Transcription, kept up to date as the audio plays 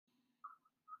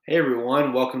Hey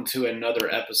everyone, welcome to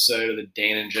another episode of the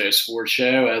Dan and Joe Sports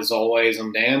Show. As always,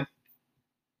 I'm Dan.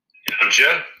 I'm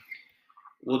Joe.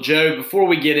 Well, Joe, before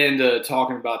we get into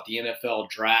talking about the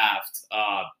NFL draft,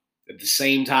 at the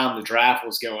same time the draft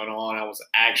was going on, I was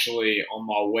actually on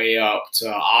my way up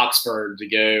to Oxford to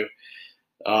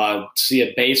go see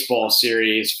a baseball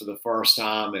series for the first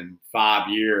time in 5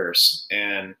 years,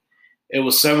 and it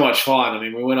was so much fun. I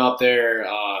mean, we went up there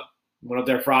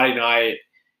Friday night.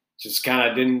 Just kind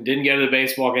of didn't go to the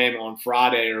baseball game on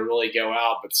Friday or really go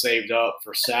out, but saved up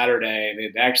for Saturday, and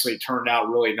it actually turned out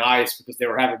really nice because they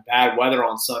were having bad weather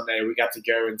on Sunday. We got to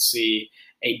go and see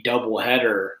a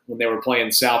doubleheader when they were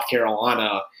playing South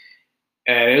Carolina,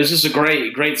 and it was just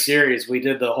a great series. We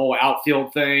did the whole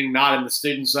outfield thing, not in the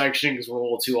student section because we're a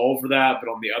little too old for that, but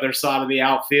on the other side of the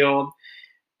outfield.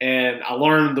 And I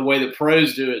learned the way the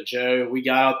pros do it, Joe. We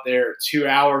got out there 2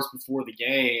 hours before the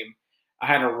game. I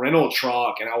had a rental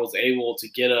truck, and I was able to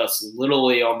get us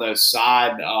literally on those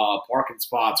side parking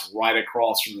spots right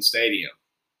across from the stadium.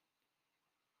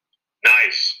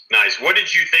 Nice, nice. What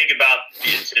did you think about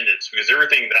the attendance? Because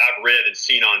everything that I've read and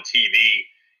seen on TV,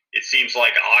 it seems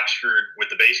like Oxford with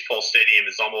the baseball stadium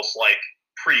is almost like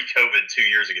pre-COVID 2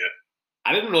 years ago.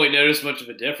 I didn't really notice much of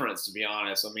a difference, to be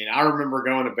honest. I mean, I remember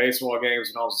going to baseball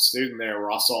games when I was a student there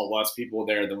where I saw less people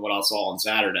there than what I saw on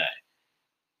Saturday.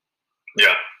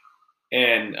 Yeah,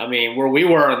 And, I mean, where we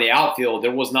were in the outfield,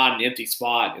 there was not an empty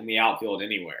spot in the outfield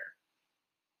anywhere.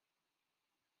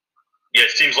 yeah.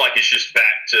 It seems like it's just back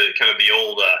to kind of the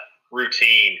old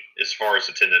routine as far as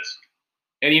attendance.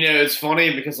 And it's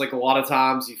funny because like a lot of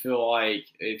times you feel like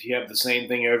if you have the same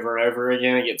thing over and over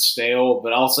again, it gets stale.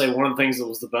 But I'll say one of the things that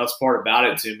was the best part about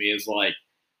it to me is like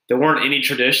there weren't any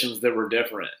traditions that were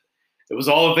different. It was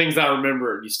all the things I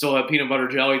remembered. You still had peanut butter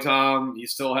jelly time. You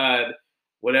still had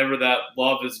whatever that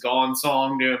 "Love Is Gone"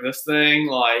 song doing this thing,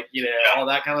 like all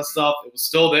that kind of stuff. It was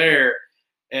still there,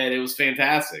 and it was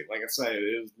fantastic. Like I say,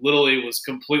 it was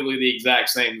completely the exact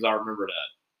same as I remembered it.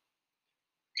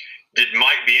 Did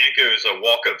Mike Bianco's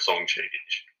walk-up song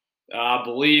change? I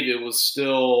believe it was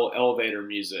still elevator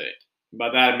music. By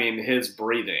that I mean his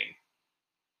breathing,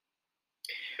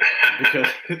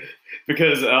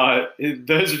 because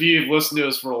those of you who've listened to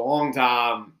us for a long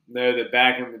time know that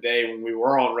back in the day when we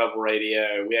were on Rebel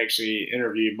Radio, we actually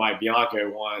interviewed Mike Bianco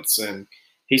once, and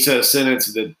he said a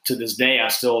sentence that to this day I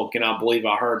still cannot believe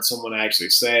I heard someone actually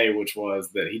say, which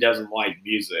was that he doesn't like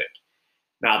music.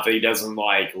 Not that he doesn't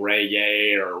like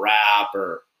reggae or rap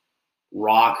or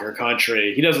rock or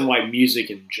country. He doesn't like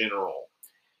music in general.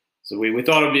 So we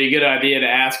thought it would be a good idea to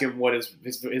ask him what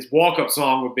his walk up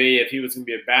song would be if he was going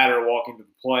to be a batter walking to the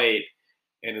plate.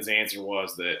 And his answer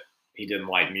was that he didn't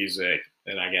like music.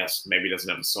 And I guess maybe he doesn't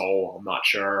have a soul. I'm not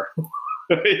sure.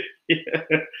 Yeah.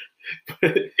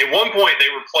 At one point, they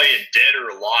were playing "Dead or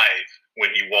Alive" when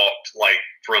he walked like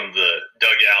from the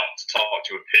dugout to talk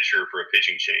to a pitcher for a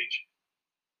pitching change.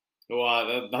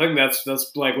 Well, I think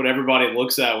that's like what everybody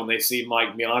looks at when they see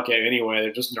Mike Bianco anyway.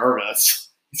 They're just nervous.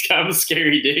 He's kind of a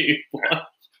scary dude.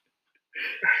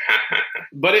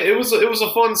 But it was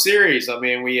a fun series. I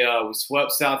mean, we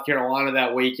swept South Carolina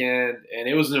that weekend, and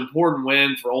it was an important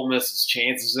win for Ole Miss's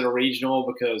chances at a regional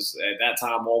because at that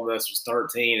time Ole Miss was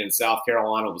 13 and South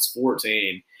Carolina was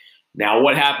 14. Now,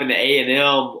 what happened to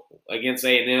A&M against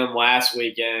A&M last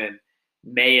weekend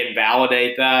may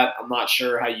invalidate that. I'm not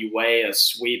sure how you weigh a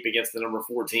sweep against the number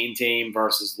 14 team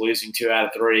versus losing 2 out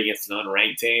of 3 against an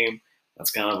unranked team. That's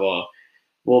kind of a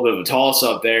little bit of a toss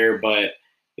up there, but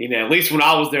at least when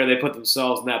I was there, they put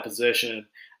themselves in that position.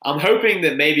 I'm hoping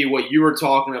that maybe what you were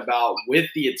talking about with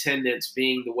the attendance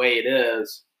being the way it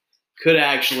is could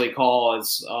actually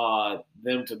cause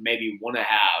them to maybe want to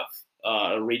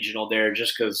have a regional there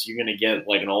just because you're going to get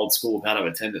like an old school kind of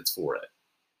attendance for it.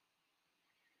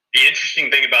 The interesting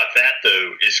thing about that,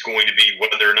 though, is going to be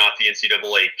whether or not the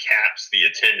NCAA caps the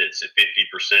attendance at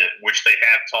 50%, which they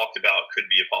have talked about could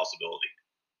be a possibility.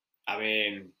 I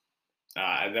mean,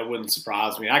 that wouldn't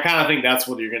surprise me. I kind of think that's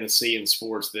what you're going to see in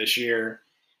sports this year.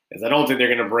 Is I don't think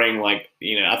they're going to bring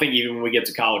I think even when we get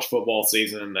to college football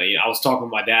season, I was talking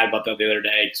with my dad about that the other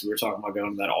day because we were talking about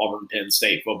going to that Auburn Penn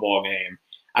State football game.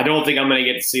 I don't think I'm going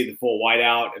to get to see the full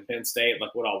whiteout in Penn State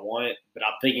like what I want, but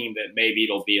I'm thinking that maybe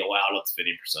it'll be allowed up to 50%.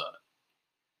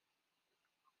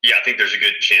 Yeah, I think there's a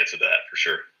good chance of that for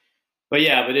sure. But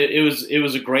it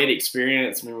was a great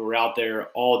experience. I mean, we were out there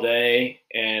all day,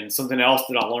 and something else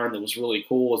that I learned that was really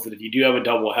cool is that if you do have a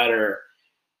doubleheader,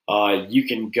 you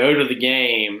can go to the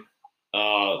game,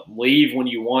 leave when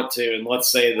you want to, and let's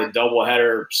say the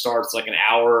doubleheader starts like an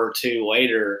hour or two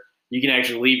later, you can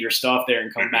actually leave your stuff there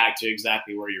and come back to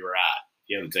exactly where you were at if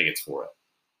you have the tickets for it.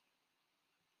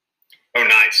 Oh,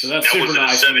 nice. So that's now, super was it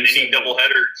nice. a 7-inning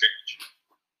doubleheader?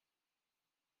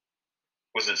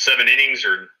 Was it 7 innings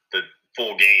or the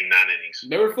full game, 9 innings?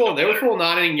 They were full. They were full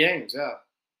 9-inning games. Yeah.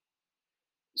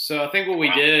 So I think what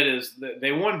we did is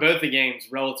they won both the games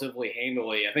relatively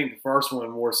handily. I think the first one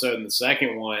more so than the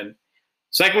second one.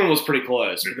 Second one was pretty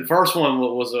close, but the first one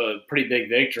was a pretty big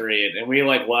victory, and we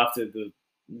left at the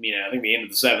I think the end of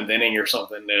the 7th inning or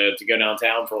something to go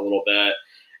downtown for a little bit,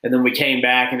 and then we came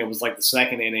back and it was like the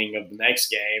 2nd inning of the next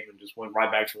game and just went right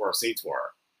back to where our seats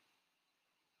were.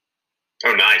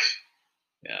 Oh, nice.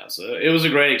 Yeah, so it was a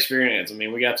great experience. I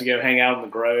mean, we got to go hang out in the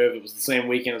Grove. It was the same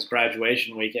weekend as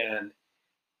graduation weekend.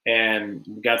 And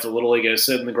we got to literally go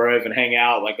sit in the Grove and hang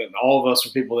out. Like all of us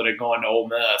were people that had gone to Ole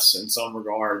Miss in some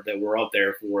regard that were up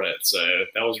there for it. So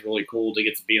that was really cool to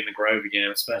get to be in the Grove again,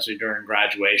 especially during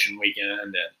graduation weekend.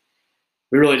 And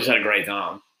we really just had a great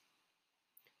time.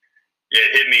 Yeah,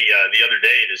 it hit me the other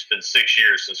day. It's been 6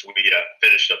 years since we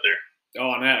finished up there. Oh,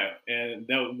 I know. And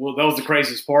that was the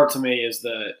craziest part to me is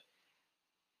that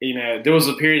there was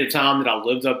a period of time that I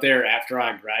lived up there after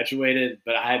I graduated,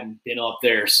 but I hadn't been up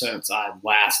there since I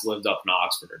last lived up in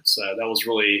Oxford. So it was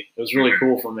really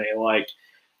cool for me. Like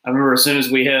I remember as soon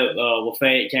as we hit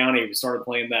Lafayette County, we started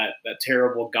playing that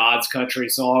terrible God's Country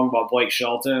song by Blake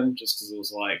Shelton, just because it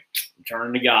was like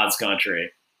turning to God's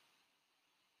country.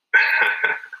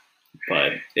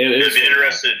 But it was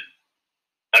interested.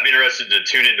 I'd be interested to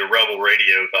tune into Rebel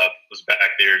Radio if I was back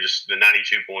there, just the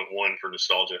 92.1 for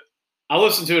nostalgia. I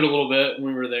listened to it a little bit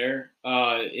when we were there.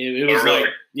 It was really?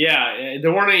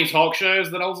 There weren't any talk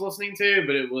shows that I was listening to,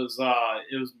 but it was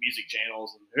music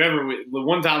channels. And the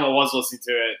one time I was listening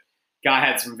to it, guy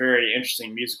had some very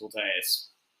interesting musical tastes.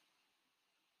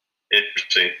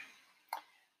 Interesting.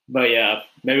 But yeah,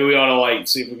 maybe we ought to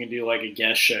see if we can do a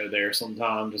guest show there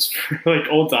sometime, just for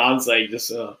old times' sake.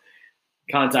 Just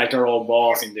contact our old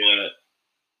boss and do it.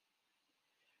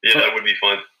 Yeah, that would be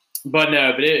fun. But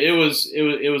no, it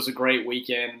was a great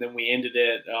weekend. And then we ended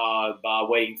it by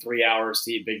waiting 3 hours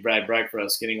to eat Big Bad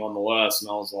Breakfast, getting on the list,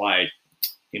 and I was like,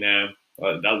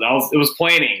 it was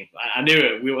planning. I knew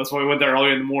it. That's why we went there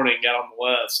early in the morning, got on the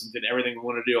list, and did everything we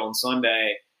wanted to do on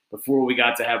Sunday before we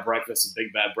got to have breakfast at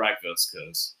Big Bad Breakfast.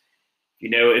 Because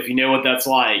if you know what that's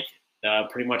like,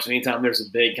 pretty much anytime there's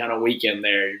a big kind of weekend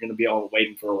there, you're going to be all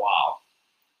waiting for a while.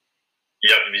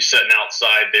 Yep, and be sitting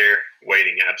outside there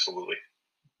waiting. Absolutely.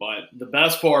 But the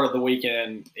best part of the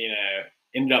weekend,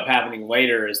 ended up happening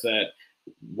later is that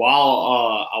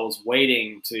while I was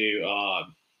waiting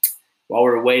while we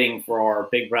were waiting for our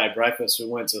Big Bad Breakfast, we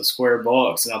went to Square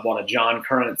Books and I bought a John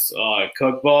Currents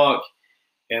cookbook.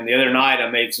 And the other night I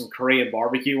made some Korean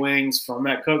barbecue wings from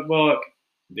that cookbook.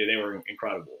 Dude, they were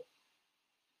incredible.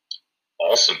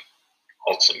 Awesome.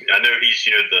 I know he's,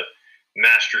 the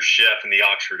master chef in the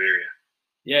Oxford area.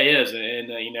 Yeah, he is,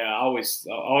 and I always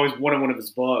wanted one of his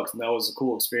books, and that was a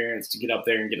cool experience to get up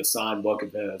there and get a signed book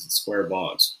of his at Square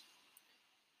Books.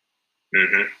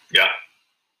 Mm-hmm. Yeah.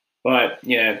 But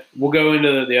we'll go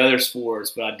into the other sports,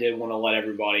 but I did want to let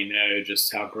everybody know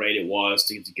just how great it was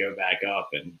to get to go back up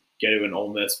and go to an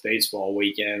Ole Miss baseball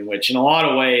weekend, which in a lot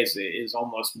of ways is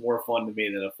almost more fun to me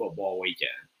than a football weekend.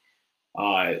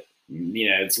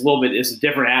 It's a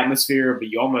different atmosphere, but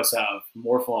you almost have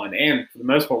more fun. And for the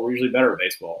most part, we're usually better at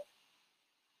baseball.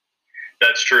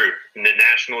 That's true. And the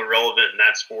nationally relevant in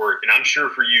that sport. And I'm sure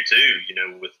for you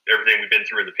too, with everything we've been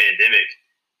through in the pandemic,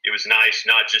 it was nice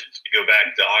not just to go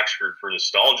back to Oxford for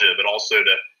nostalgia, but also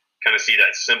to kind of see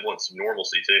that semblance of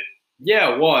normalcy too.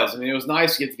 Yeah, it was. I mean, it was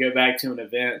nice to get to go back to an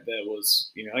event that was,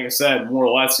 like I said, more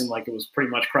or less seemed like it was pretty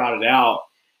much crowded out.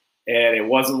 And it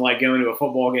wasn't like going to a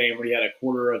football game where you had a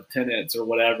quarter of attendance or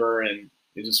whatever, and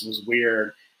it just was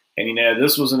weird. And,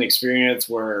 this was an experience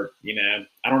where,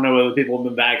 I don't know whether people have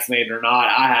been vaccinated or not.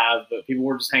 I have, but people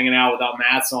were just hanging out without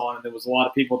masks on, and there was a lot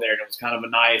of people there, and it was kind of a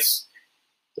nice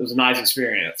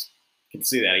experience. You can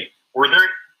see that. Were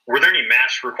there any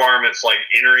mask requirements like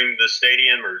entering the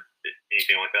stadium or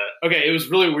anything like that? Okay, it was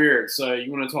really weird. So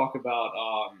you want to talk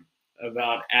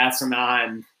about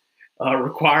asinine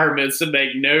requirements to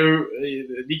make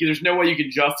there's no way you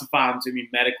can justify them to me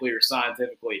medically or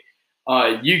scientifically.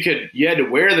 You had to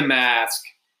wear the mask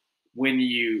when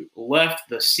you left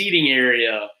the seating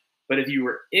area, but if you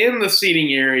were in the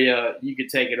seating area, you could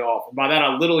take it off. And by that,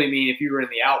 I literally mean if you were in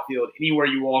the outfield, anywhere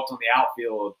you walked on the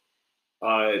outfield,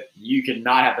 you could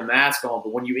not have the mask on.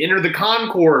 But when you enter the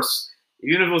concourse,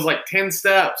 even if it was like 10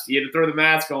 steps, you had to throw the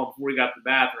mask on before you got to the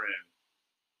bathroom.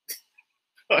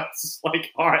 It's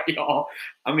like, all right, y'all.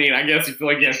 I mean, I guess you feel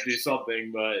like you have to do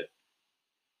something, but.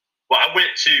 Well, I don't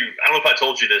know if I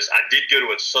told you this, I did go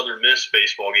to a Southern Miss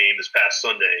baseball game this past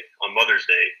Sunday on Mother's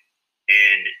Day.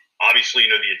 And obviously obviously,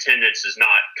 the attendance is not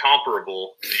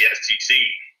comparable to the SEC,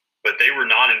 but they were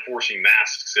not enforcing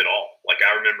masks at all. Like,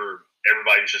 I remember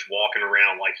everybody was just walking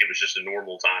around like it was just a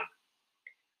normal time.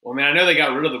 Well, I mean, I know they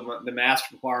got rid of the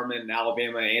mask requirement in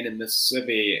Alabama and in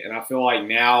Mississippi, and I feel like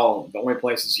now the only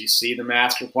places you see the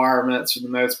mask requirements for the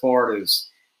most part is,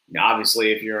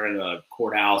 obviously if you're in a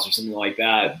courthouse or something like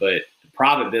that, but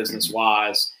private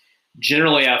business-wise,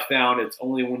 generally I've found it's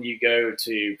only when you go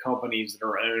to companies that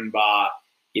are owned by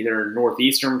either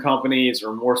Northeastern companies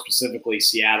or more specifically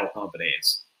Seattle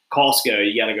companies.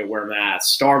 Costco, you got to go wear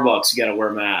masks. Starbucks, you got to wear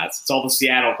masks. It's all the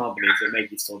Seattle companies that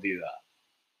make you still do that.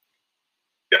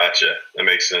 Gotcha. That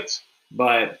makes sense.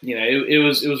 But it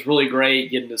was really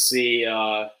great getting to see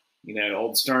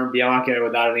old Stern Bianco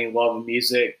without any love of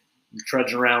music,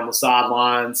 trudging around the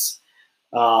sidelines.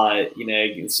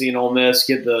 Seeing Ole Miss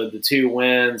get the 2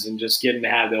 wins and just getting to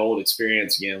have the old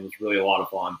experience again was really a lot of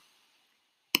fun.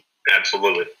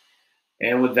 Absolutely.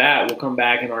 And with that, we'll come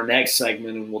back in our next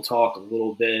segment and we'll talk a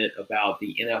little bit about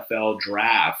the NFL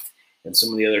draft and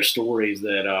some of the other stories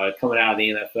that coming out of the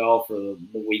NFL for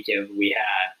the weekend that we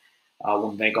had. I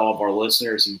want to thank all of our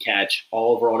listeners and catch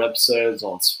all of our old episodes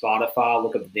on Spotify.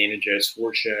 Look up the Dan and Joe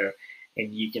Sports Show,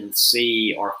 and you can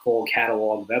see our full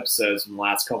catalog of episodes from the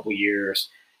last couple of years.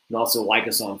 You can also like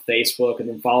us on Facebook and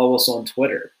then follow us on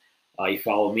Twitter. You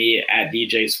follow me at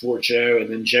DJ Sports Show, and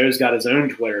then Joe's got his own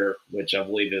Twitter, which I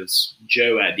believe is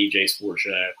Joe at DJ Sports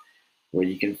Show, where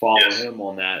you can follow him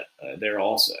on that there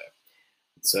also.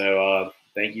 So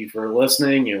thank you for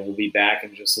listening, and we'll be back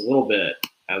in just a little bit.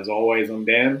 As always, I'm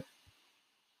Dan.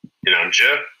 And I'm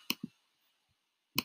Joe.